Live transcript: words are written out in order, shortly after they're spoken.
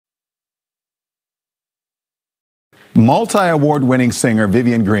Multi-award winning singer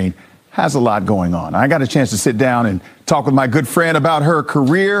Vivian Green has a lot going on. I got a chance to sit down and talk with my good friend about her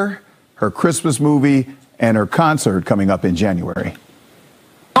career, her Christmas movie, and her concert coming up in January.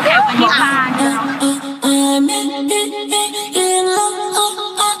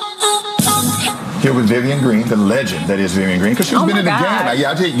 Here with Vivian Green, the legend that is Vivian Green, because she's been in the game.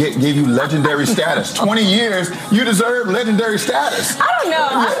 I gave you legendary status. 20 years, you deserve legendary status. I don't know.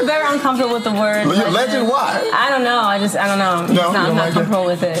 I'm very uncomfortable with the word. Well, you're legend? Why? I don't know. I don't know. No, I'm not comfortable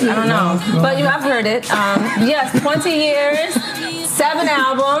with it. I don't know. No. But I've heard it. Yes, 20 years, 7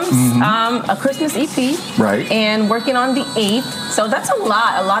 albums, a Christmas EP, right, and working on the 8th. So that's a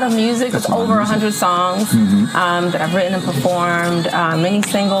lot of music. It's over 100 songs that I've written and performed, many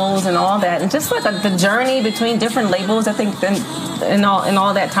singles and all that, and just like the journey between different labels. I think in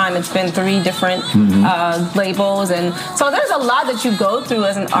all that time, it's been 3 different labels, and so there's a lot that you go through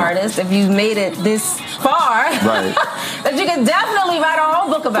as an artist if you've made it this far, right, that you can definitely write a whole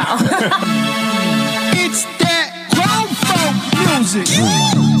book about. It's that grown folk music.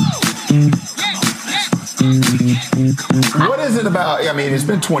 What is it about, I mean, it's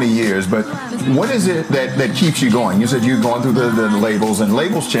been 20 years, but what is it that keeps you going? You said you're going through the labels, and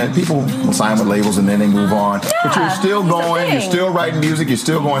labels change. People will sign with labels and then they move on. Yeah, but you're still going, you're still writing music, you're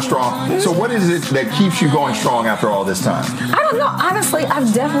still going strong. So what is it that keeps you going strong after all this time? I don't know. Honestly,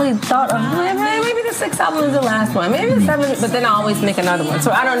 I've definitely thought of, maybe the 6th album is the last one, maybe the 7th, but then I always make another one.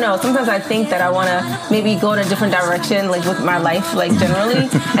 So I don't know. Sometimes I think that I want to maybe go in a different direction, like with my life, like generally,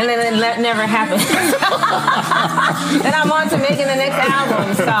 and then that never happens. Then I'm on to making the next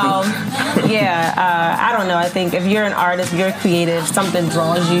album. So, yeah, I don't know. I think if you're an artist, you're creative, something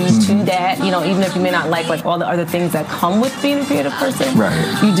draws you to that. You know, even if you may not like all the other things that come with being a creative person,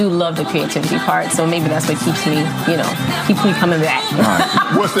 you do love the creativity part. So maybe that's what keeps me, keeps me coming back.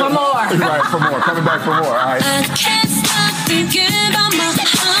 Right. What's for more. Right, for more. Coming back for more. All right. I can't stop thinking about my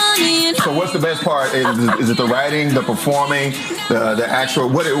honey. So what's the best part? Is it the writing, the performing, the actual?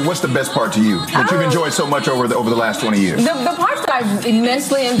 What's the best part to you that you've enjoyed so much over the last 20 years? The parts that I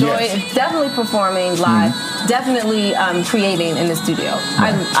immensely enjoy is definitely performing live, definitely creating in the studio.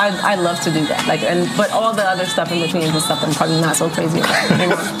 I love to do that. But all the other stuff in between is the stuff I'm probably not so crazy about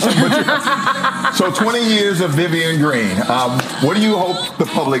anymore. So 20 years of Vivian Green. What do you hope the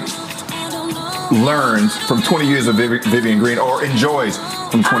public learns from 20 years of Vivian Green, or enjoys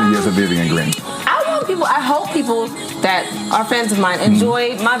from 20 years of Vivian Green? I hope people that are fans of mine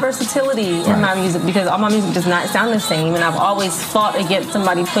enjoy my versatility in my music, because all my music does not sound the same, and I've always fought against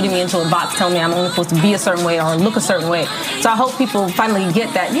somebody putting me into a box, telling me I'm only supposed to be a certain way or look a certain way. So I hope people finally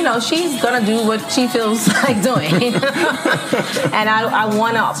get that, she's gonna do what she feels like doing. And I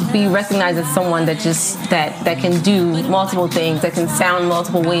want to be recognized as someone that that can do multiple things, that can sound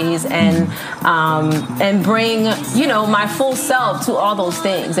multiple ways, and bring my full self to all those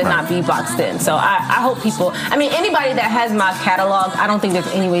things and not be boxed in. So I hope people, anybody that has my catalog, I don't think there's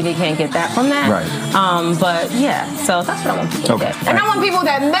any way they can't get that from that. But yeah, so that's what I want people to get. And I want people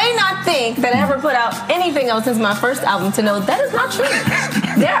that may not think that I ever put out anything else since my first album to know that is not true.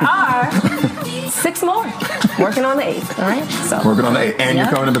 There are 6 more working on the 8th, all right? So working on the 8th, and you're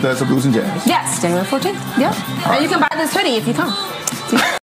coming to Bethesda Blues and Jazz. Yes, January 14th, yep. And you can buy this hoodie if you come.